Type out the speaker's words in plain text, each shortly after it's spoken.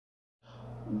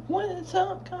What's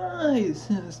up, guys?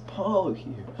 It's Paul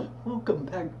here. Welcome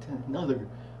back to another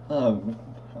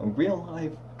real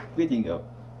life video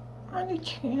on the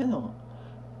channel.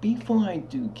 Before I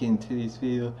do get into this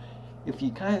video, if you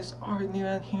guys are new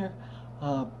out here,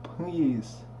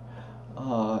 please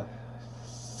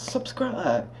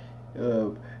subscribe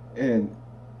and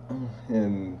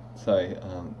sorry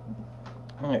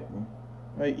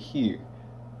right here.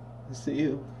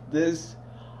 See this.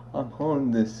 I'm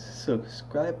holding this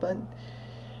subscribe button,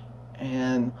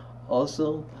 and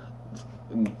also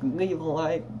leave a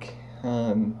like,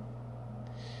 and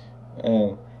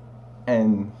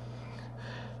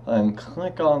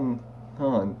click on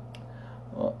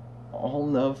all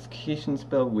notifications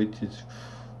bell, which is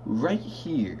right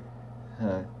here,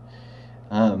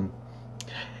 and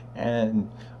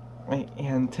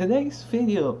today's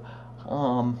video,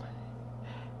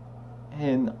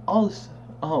 and also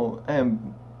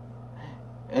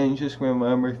and just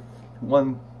remember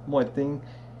one more thing.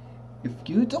 If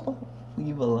you don't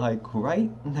leave a like right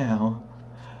now,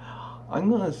 I'm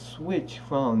gonna switch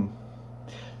from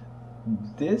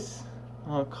this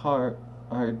card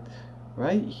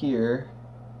right here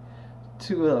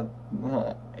to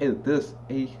this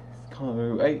ace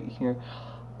card right here.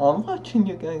 I'm watching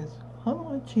you guys. I'm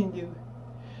watching you.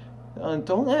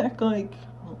 Don't act like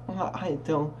I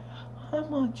don't.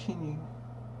 I'm watching you.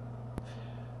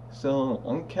 So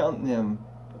I'm counting them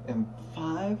in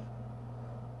 5,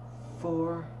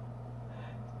 4,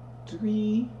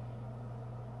 3,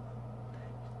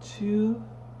 2.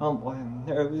 I'm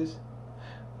nervous.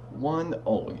 1.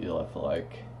 Oh, you left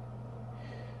like.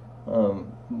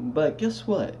 But guess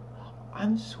what?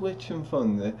 I'm switching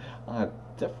from the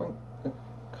different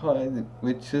card,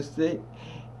 which is the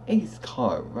ace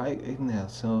card right now.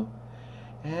 So,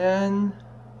 and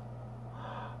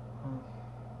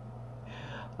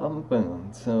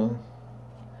boom, so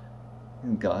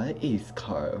got an ace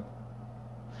card.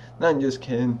 No, I'm just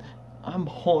kidding. I'm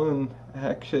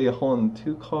actually holding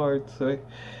 2 cards right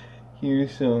here,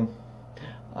 so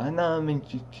I'm not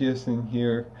just in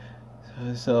here.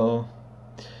 So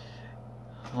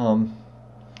I'm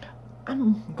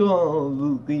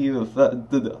gonna leave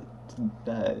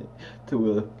that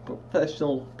to a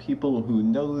professional people who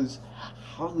knows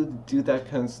how to do that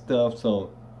kind of stuff. So.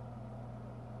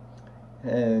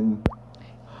 And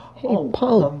hey,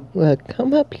 Paul,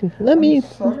 come up here. Let me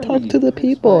talk to the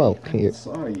people out here. I'm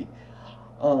sorry.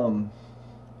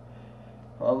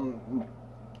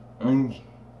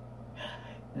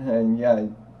 And yeah,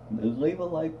 leave a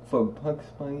like for Bugs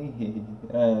Bunny.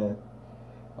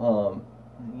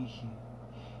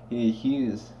 He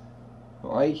is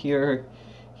right here.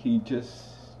 He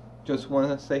just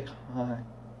want to say hi.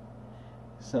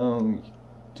 So.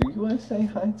 Do you want to say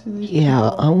hi to these people? Yeah,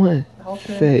 I want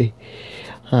to say,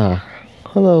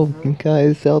 hello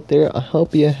guys out there. I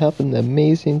hope you have an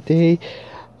amazing day.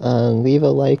 Leave a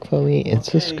like for me and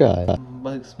subscribe.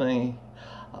 Bugs Bunny,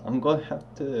 I'm going to have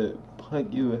to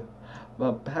put you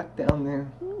back down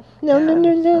there. No, yeah,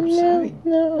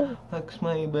 no. Bugs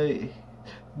Bunny, but...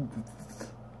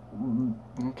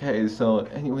 Okay, so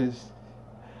anyways...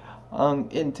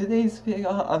 in today's video,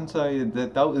 I'm sorry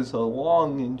that was a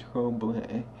long intro,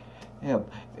 but yeah,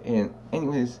 and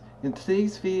anyways, in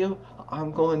today's video,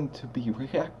 I'm going to be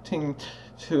reacting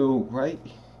to right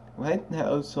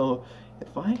now. So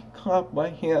if I clap my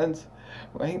hands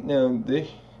right now,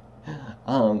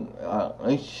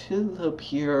 I should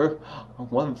appear on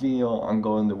one video I'm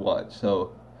going to watch.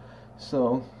 So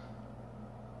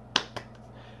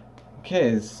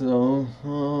okay, so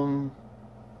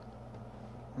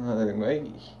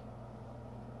right,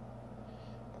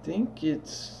 I think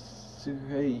it's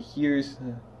right here.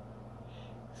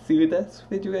 See that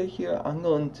video right here? I'm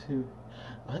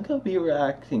gonna be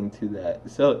reacting to that.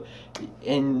 So,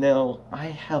 and now I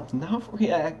have not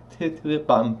reacted to it,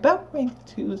 but I'm about ready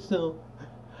to. So,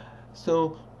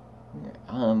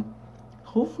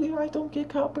 hopefully I don't get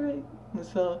copyright.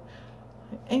 So,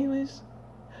 anyways,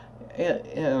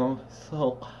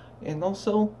 so, and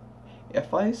also,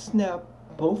 if I snap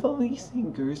both of these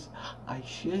fingers, I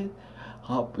should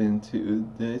hop into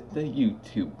the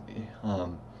YouTube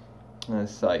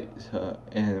site,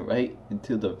 and right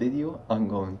into the video I'm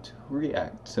going to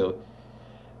react. So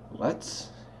let's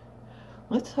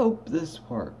hope this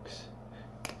works.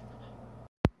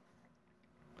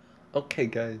 Okay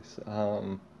guys,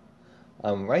 I'm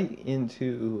right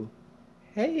into,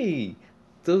 hey,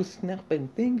 those snapping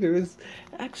fingers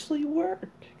actually work,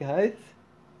 guys.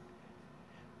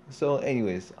 So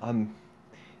anyways, I'm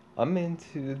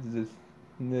into the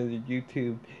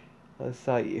YouTube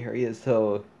site area,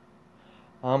 so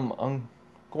I'm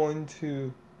going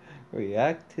to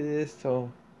react to this.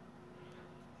 So,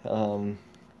 um,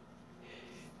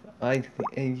 I,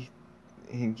 I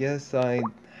guess I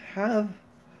have,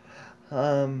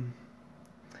 um,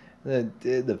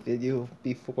 did the video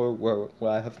before where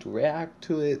I have to react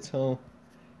to it. So,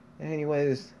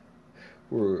 anyways,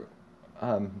 we're,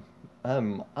 um,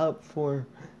 I'm up for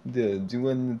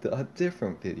doing a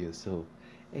different video. So,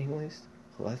 anyways,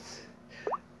 let's,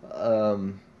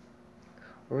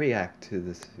 react to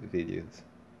this videos.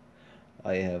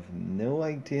 I have no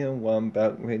idea what I'm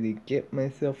about ready to get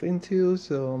myself into,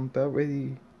 so I'm about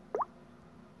ready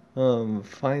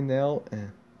find out.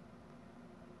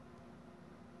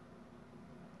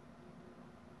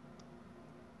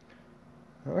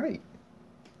 Alright.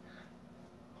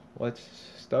 Let's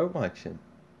start watching.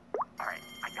 Alright,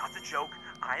 I got the joke.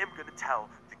 I am gonna tell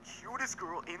the cutest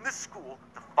girl in the school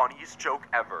the funniest joke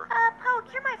ever.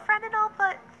 Poke, you're my friend and all,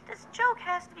 but this joke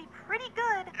has to be pretty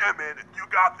good. Yeah, man, you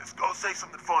got this. Go say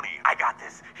something funny. I got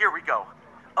this. Here we go.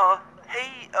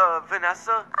 Hey,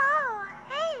 Vanessa. Oh,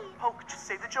 hey. Poke, just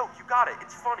say the joke. You got it.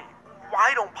 It's funny.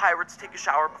 Why don't pirates take a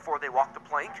shower before they walk the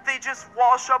plank? They just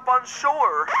wash up on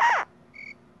shore.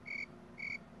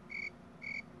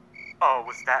 Oh,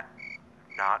 was that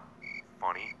not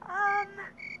funny?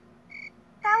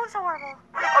 That was horrible.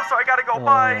 I'm sorry, I gotta go.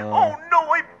 Bye. Oh no,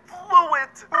 I blew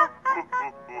it. Oh,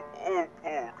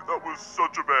 Poke, that was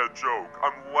such a bad joke.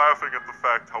 I'm laughing at the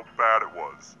fact how bad it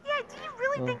was. Yeah, do you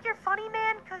really think you're funny,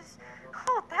 man? Cause,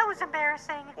 oh, that was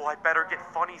embarrassing. Well, I better get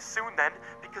funny soon then,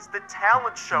 because the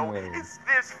talent show is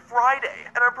this Friday,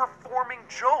 and I'm performing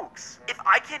jokes. If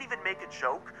I can't even make a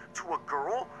joke to a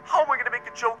girl, how am I gonna make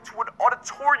a joke to an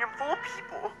auditorium full of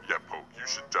people? Yeah, Poke, you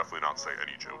should definitely not say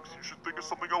any jokes. You should think of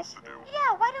something else to do.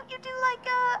 Yeah, why don't you do like,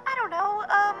 I don't know,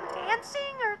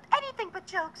 dancing or anything but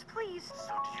jokes, please?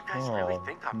 So do you guys really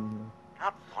think I'm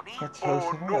not funny? That's so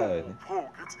sad. No,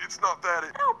 Poke, it's not that.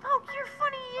 No, Poke, you're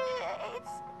funny.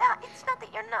 It's not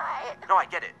that you're not. No, I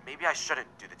get it. Maybe I shouldn't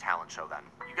do the talent show then.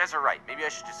 You guys are right. Maybe I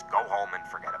should just go home and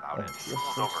forget about it.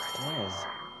 School's over anyways.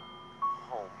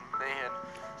 Oh man,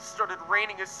 started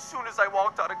raining as soon as I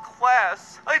walked out of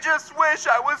class. I just wish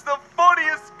I was the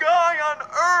funniest guy on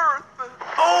earth.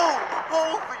 Oh,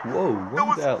 holy! Whoa, that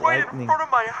was that right lightning? in front of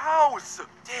my house.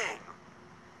 Dang,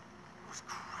 it was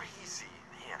crazy.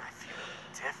 Man, I feel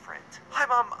different. Hi,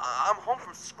 Mom. I'm home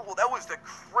from school. That was the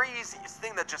craziest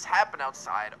thing that just happened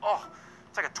outside. Oh,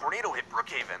 it's like a tornado hit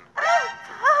Brookhaven.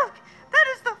 Poke, that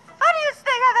is the funniest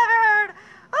thing I've ever heard.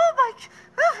 Oh my,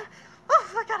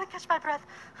 I gotta catch my breath.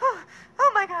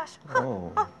 Oh my gosh.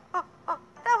 Oh.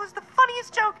 That was the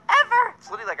funniest joke ever. It's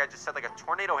literally like I just said like a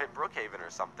tornado hit Brookhaven or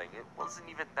something. It wasn't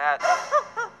even that.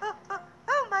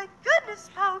 Oh my goodness,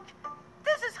 Poke.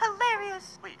 This is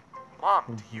hilarious. Wait, Mom,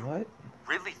 do you What?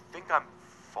 really think I'm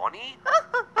funny? No,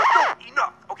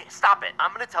 enough. Okay, stop it.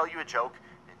 I'm gonna tell you a joke,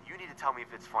 and you need to tell me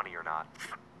if it's funny or not.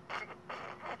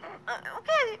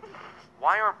 Okay.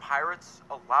 Why aren't pirates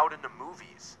allowed into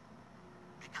movies?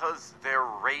 Because they're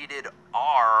rated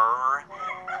R.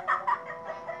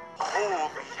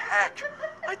 Holy heck!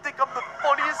 I think I'm the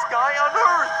funniest guy on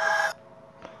earth!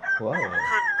 Wow. Good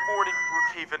morning,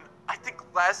 Brookhaven. I think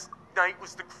last night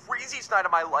was the craziest night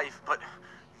of my life, but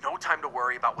no time to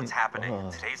worry about what's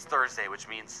happening. Today's Thursday, which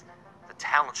means the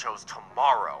talent show's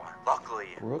tomorrow.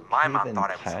 Luckily, my mom Brookhaven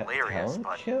thought it was hilarious, talent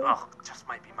but show? just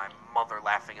might be my mother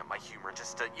laughing at my humor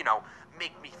just to, you know,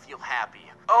 make me feel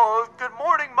happy. Oh, good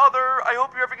morning, Mother. I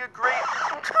hope you're having a great...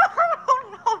 Oh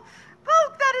no,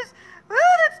 Poke,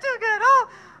 that's too good.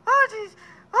 Oh jeez.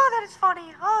 Oh, that is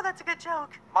funny. Oh, that's a good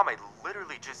joke. Mom, I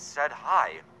literally just said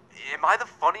hi. Am I the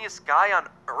funniest guy on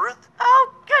Earth?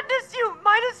 Oh goodness, you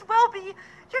might as well be.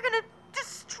 You're gonna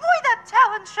destroy that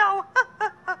talent show.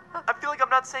 I feel like I'm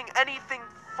not saying anything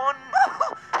fun.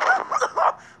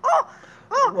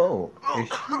 Whoa, is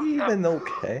she even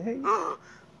okay?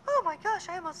 Oh my gosh,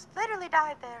 I almost literally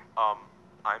died there. I'm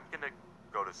gonna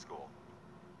go to school.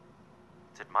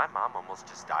 Did my mom almost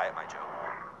just die at my joke?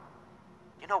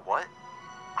 You know what?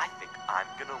 I think I'm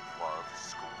gonna love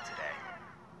school today.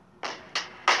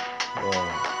 Whoa.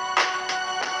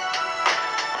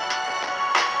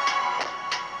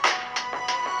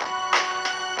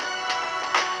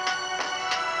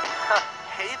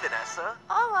 Hey, Vanessa.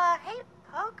 Oh, hey,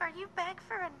 Poke, are you back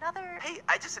for another... Hey,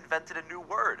 I just invented a new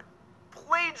word.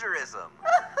 Plagiarism.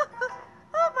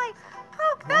 Oh my,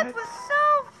 Poke, that What? was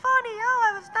so funny.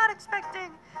 Oh, I was not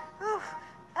expecting. Oof,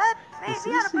 that made Is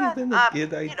me out this of breath. even a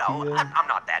good You know, idea? I'm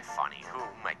not that funny. Who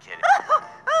am I kidding?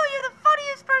 Oh, you're the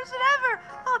funniest person ever.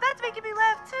 Oh, that's making me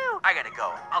laugh too. I gotta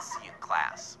go. I'll see you in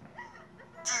class.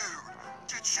 Dude,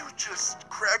 did you just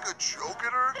crack a joke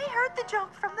at her? I heard the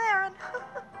joke from there and...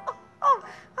 Oh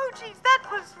jeez, that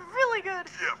was really good.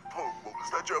 Yeah, Poke, what was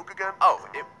that joke again? Oh,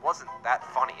 it wasn't that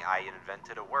funny. I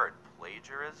invented a word.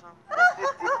 Plagiarism?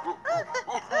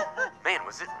 Man,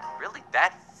 was it really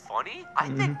that funny? I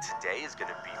think today is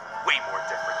gonna be way more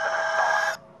different than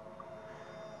I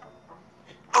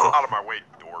thought. Out of my way,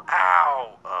 dork.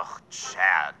 Ow! Ugh,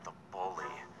 Chad, the bully.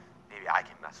 Maybe I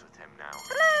can mess with him now.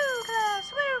 Hello,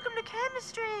 class. Welcome to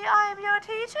chemistry. I am your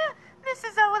teacher,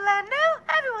 Mrs. Orlando.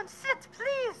 Everyone sit,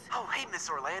 please. Oh, hey, Miss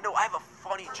Orlando, I have a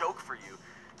funny joke for you.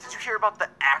 Did you hear about the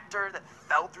actor that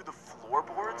fell through the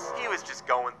floorboards? He was just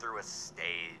going through a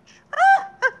stage.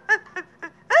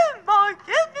 Oh my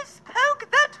goodness, Poke,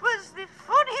 that was the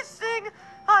funniest thing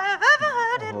I have ever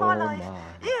heard in my life.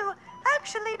 You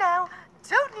actually now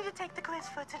don't need to take the quiz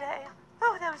for today.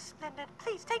 Oh, that was splendid.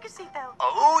 Please take a seat, though.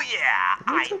 Oh, yeah!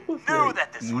 What's I up with knew the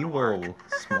that this would work. evil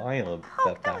smile Poke,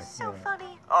 that back was so there?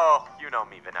 funny. Oh, you know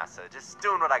me, Vanessa. Just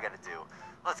doing what I gotta do.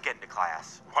 Let's get into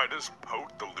class. Why does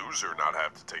Poke the loser not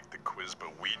have to take the quiz, but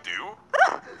we do?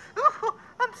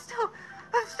 I'm still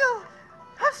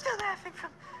laughing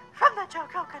from that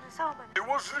joke. Oh goodness, oh my. It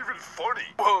wasn't even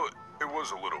funny. Well, it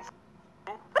was a little.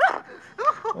 I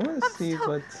want to see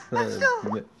what's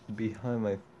behind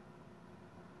my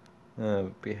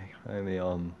behind the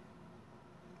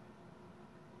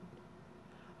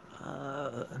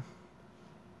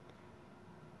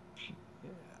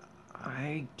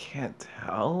I can't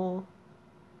tell,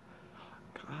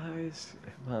 guys,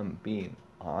 if I'm being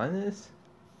honest.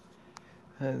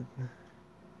 So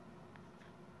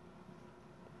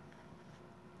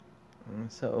I'm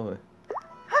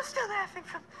still laughing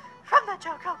from that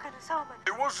joke. Oh goodness, oh my.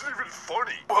 It wasn't even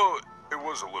funny. Well, it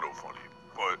was a little funny,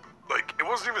 but like it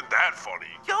wasn't even that funny.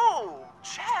 Yo,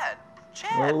 Chad,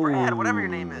 Whoa. Brad, whatever your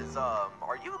name is.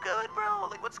 Are you good, bro?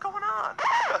 Like, what's going on?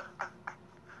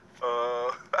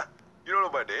 You don't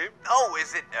know my name? Oh,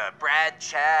 is it Brad,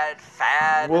 Chad,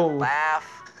 Fad, Whoa. Laugh?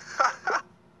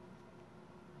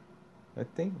 I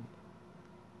think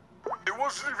It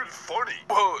wasn't even funny.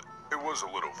 Well, it was a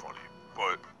little funny,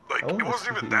 but like I it wanna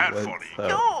wasn't even see that what's funny. up.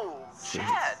 Yo,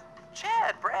 Jeez.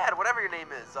 Chad, Brad, whatever your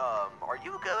name is. Are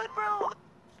you good, bro?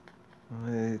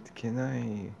 what can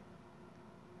I?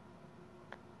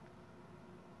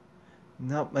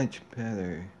 Not much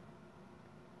better.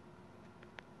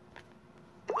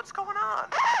 What's going on?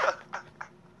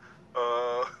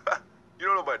 You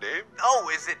don't know my name? Oh,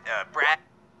 is it Brad?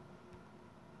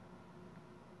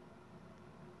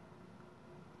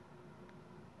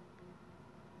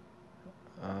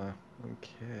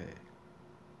 Okay.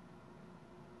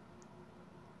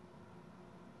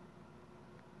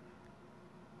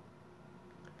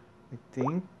 I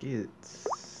think it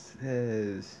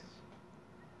says,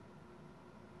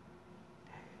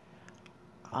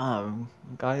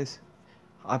 guys,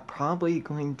 I'm probably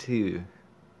going to,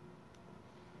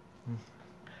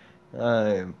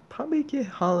 probably get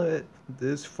hollow at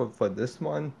this for this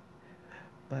one,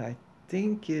 but I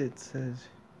think it says,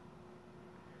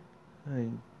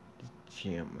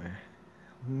 Jimmer.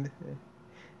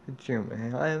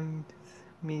 Jimmer, I'm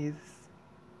Miss.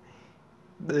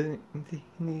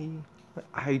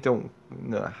 I don't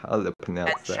know how to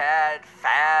pronounce that. Chad,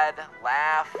 Fad,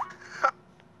 Laugh.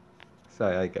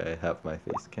 Sorry, I gotta have my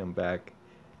face cam back.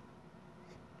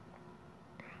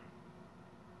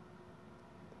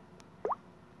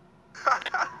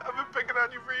 I've been picking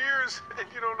on you for years, and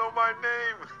you don't know my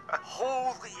name.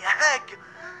 Holy heck!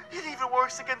 It even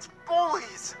works against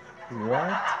bullies.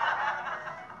 What?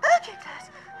 Okay, class,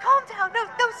 calm down.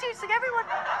 No, seriously, everyone.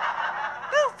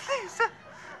 No, please.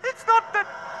 It's not that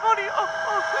funny.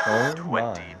 Oh 20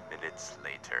 my. minutes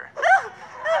later. Oh,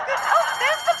 good. Oh,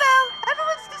 there's the bell.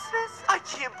 Everyone's dismissed. I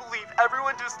can't believe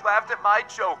everyone just laughed at my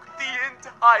joke the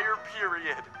entire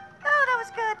period. Oh, that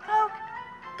was good, Poke.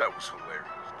 That was hilarious,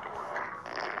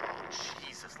 dork.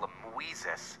 Jesus,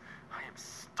 Louises. I am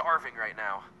starving right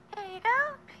now. Here you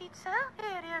go, pizza.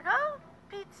 Here you go,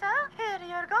 pizza. Here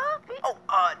you go.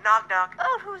 Oh, knock knock.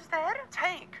 Oh, who's there?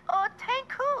 Tank. Oh,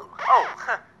 Tank who?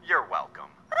 Oh, you're welcome.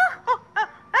 Oh,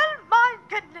 my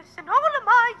goodness, in all of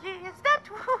my years, that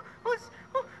was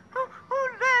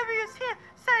hilarious. Here,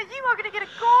 sir, you are gonna get a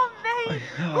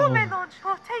gourmet lunch.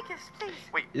 Oh, take this, please.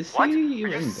 Wait, Is what? he Are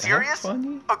even you that serious?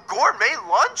 funny? A gourmet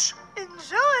lunch?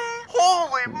 Enjoy.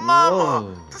 Holy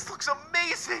mama! Whoa. This looks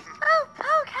amazing! Oh,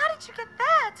 Poke, how did you get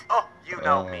that? Oh, you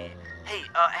know me. Hey,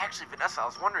 actually, Vanessa, I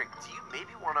was wondering, do you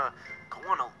maybe want to go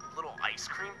on a little ice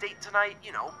cream date tonight?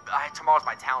 You know, tomorrow's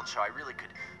my talent show. I really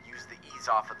could use the ease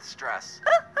off of the stress.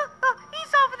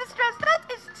 Ease off of the stress. That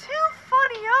is too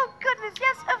funny. Oh, goodness.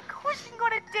 Yes, of course you can go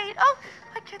on a date. Oh,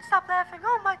 I can't stop laughing.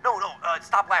 Oh my. No,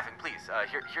 stop laughing, please.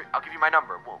 Here, I'll give you my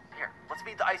number. Well, here, let's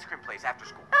meet at the ice cream place after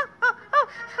school. Oh,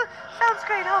 sounds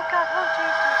great. Oh God, oh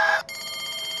jeez.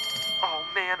 Oh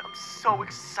man, I'm so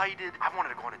excited. I wanted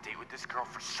to go on a date with this girl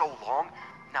for so long.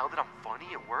 Now that I'm funny,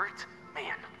 it worked.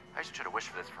 Man, I should have wished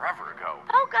for this forever ago.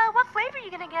 Oh God, what flavor are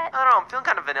you gonna get? I don't know, I'm feeling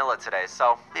kind of vanilla today,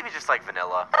 so maybe just like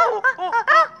vanilla.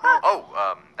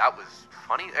 That was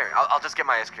funny. There, I'll just get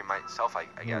my ice cream myself, I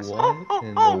guess. What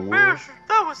in the world? Man,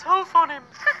 that was so funny.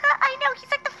 I know,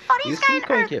 he's like the You funniest see, guy you on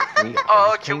gonna earth. get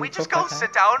free Can we just go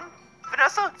sit down,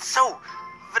 Vanessa? So,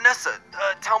 Vanessa,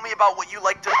 tell me about what you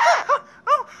like to...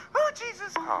 Oh,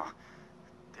 Jesus. Huh.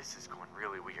 This is going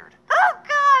really weird. Oh,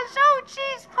 gosh. Oh,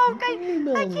 jeez, Poke.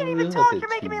 I can't even talk. You're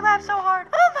making me laugh so hard.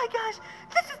 Oh, my gosh.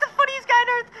 This is the funniest guy on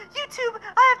earth. YouTube.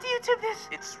 I have to YouTube this.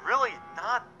 It's really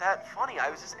not that funny. I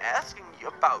was just asking you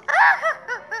about...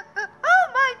 Oh,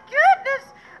 my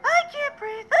goodness. I can't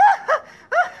breathe.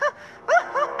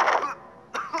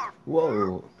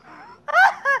 Whoa.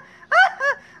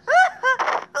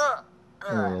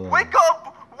 Wake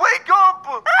up! Wake up!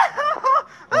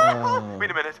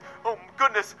 Wait a minute. Oh,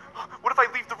 goodness. What if I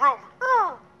leave the room?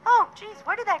 Oh, jeez,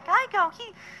 where did that guy go?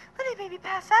 He made me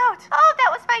pass out. Oh,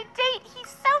 that was my date. He's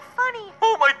so funny.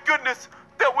 Oh, my goodness.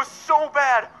 That was so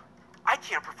bad. I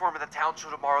can't perform at the talent show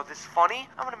tomorrow this funny.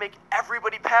 I'm gonna make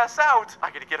everybody pass out.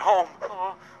 I gotta get home.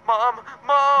 Oh, Mom.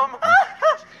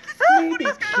 Maybe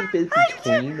keep it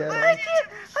between them. I can't.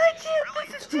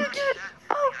 This is too good.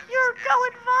 Oh, you're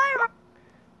going viral.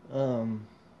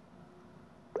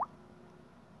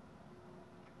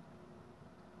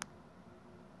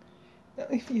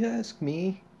 If you ask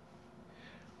me,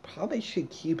 probably should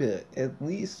keep it at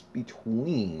least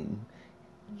between.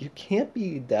 You can't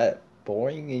be that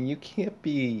boring and you can't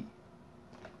be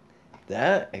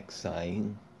that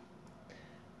exciting.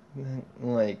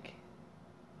 Like,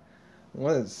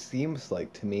 what it seems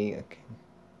like to me,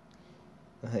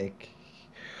 like,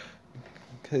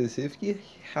 because if you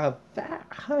have that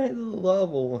high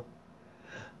level,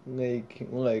 like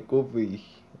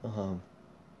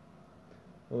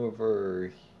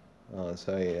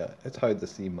sorry, it's hard to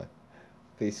see my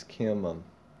face cam,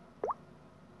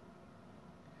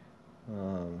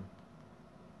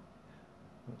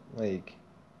 like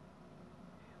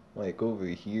over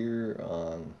here,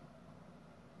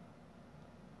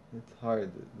 it's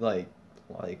hard, like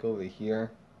over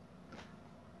here,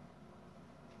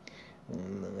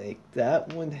 and like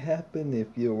that wouldn't happen if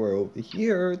you were over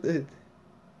here,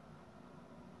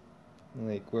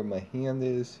 like where my hand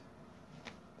is.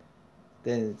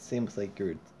 Then it seems like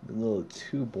you're a little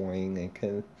too boring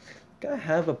and gotta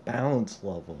have a balance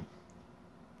level.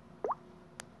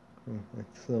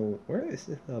 So where is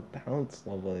the balance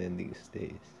level in these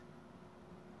days?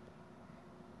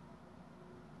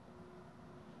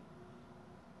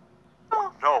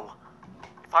 No.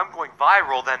 If I'm going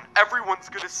viral, then everyone's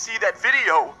gonna see that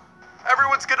video.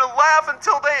 Everyone's gonna laugh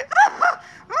until they...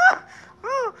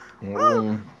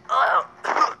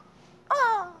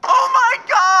 Oh my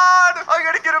god! I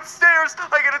gotta get upstairs!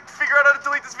 I gotta figure out how to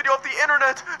delete this video off the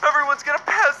internet! Everyone's gonna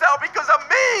pass out because of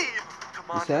me! Come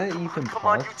on. Is that even Come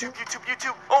on, possible?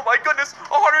 YouTube. Oh my goodness!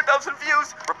 100,000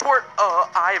 views! Report,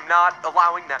 I am not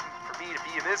allowing them for me to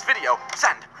be in this video.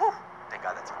 Send! Whew. Thank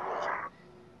God that's a rule.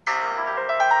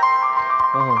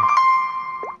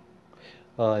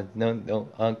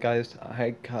 No, guys,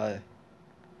 I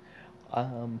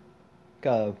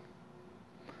gotta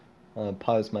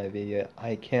pause my video.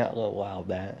 I can't allow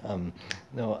that.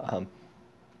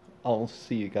 I'll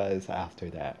see you guys after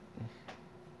that.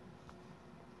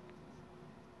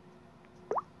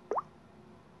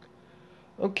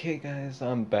 Okay, guys,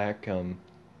 I'm back. I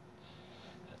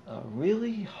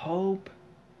really hope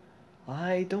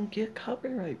I don't get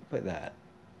copyright for that.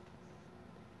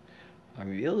 I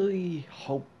really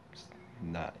hope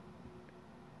not.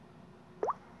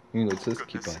 Let's just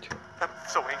keep watching. I'm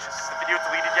so anxious. Is the video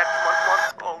deleted yet? Come on.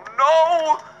 Oh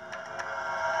no!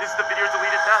 Is the video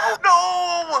deleted now?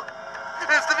 No!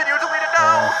 Is the video deleted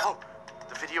now? Oh,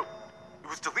 the video, it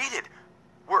was deleted.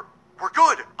 We're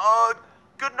good.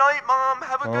 Good night, Mom.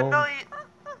 Have a good night.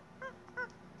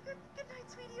 Good night,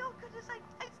 sweetie. Oh, goodness, I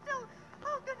still...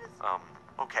 Oh, goodness.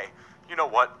 Okay. You know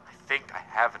what? I think I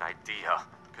have an idea.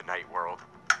 Good night, world.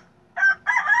 Good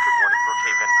morning,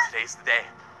 Brookhaven. Today's the day.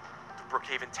 The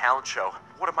Brookhaven talent show.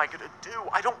 What am I gonna do?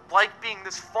 I don't like being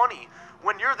this funny.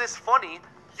 When you're this funny,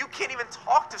 you can't even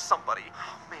talk to somebody.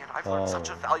 Oh, man, I've learned such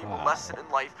a valuable lesson in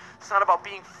life. It's not about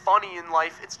being funny in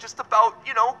life. It's just about,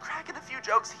 cracking a few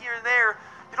jokes here and there.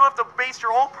 You don't have to base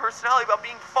your whole personality about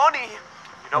being funny.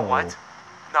 You know what?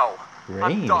 No.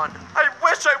 I'm done. I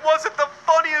wish I wasn't the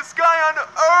funniest guy on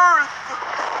earth!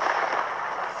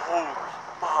 Holy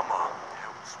mama,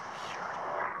 that was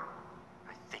weird.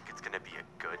 I think it's gonna be a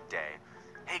good day.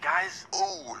 Hey guys.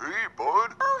 Oh, hey,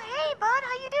 bud. Oh, hey, bud,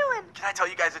 how you doing? Can I tell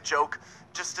you guys a joke?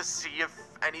 Just to see if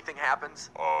anything happens?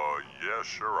 Yeah,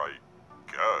 sure, I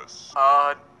guess.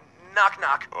 Knock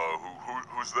knock.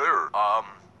 Who's there?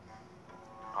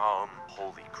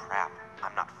 Holy crap.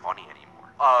 I'm not funny anymore.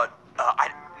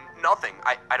 Nothing.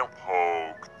 I don't...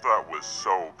 Oh, that was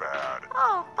so bad.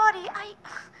 Oh, buddy, are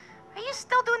you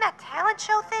still doing that talent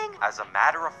show thing? As a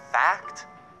matter of fact,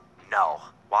 no.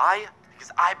 Why?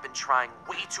 Because I've been trying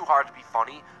way too hard to be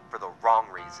funny for the wrong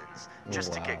reasons.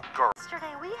 Just to get girls.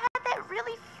 Yesterday, we had that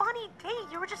really funny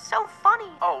date. You were just so funny.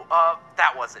 Oh,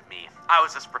 that wasn't me. I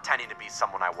was just pretending to be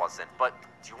someone I wasn't. But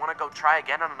do you want to go try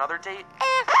again on another date?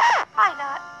 Why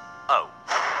not? Oh.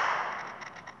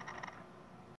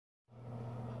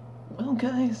 Well,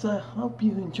 guys, I hope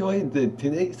you enjoyed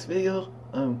today's video.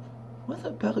 What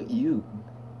about you?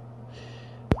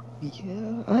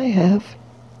 Yeah, I have.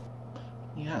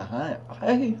 Yeah,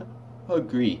 I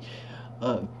agree.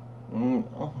 Well,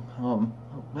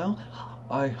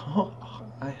 I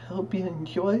hope you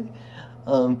enjoyed,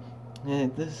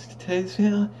 today's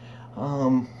video.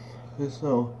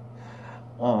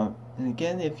 And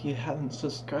again, if you haven't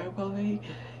subscribed already,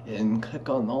 and click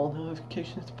on all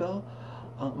notifications bell,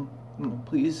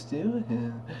 please do.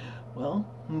 And, well,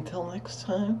 until next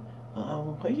time,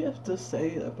 what do you have to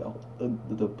say about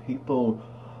the people,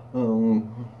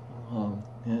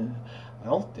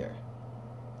 out there?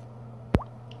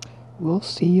 We'll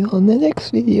see you on the next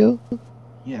video.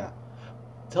 Yeah.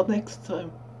 Till next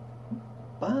time.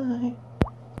 Bye.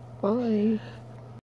 Bye.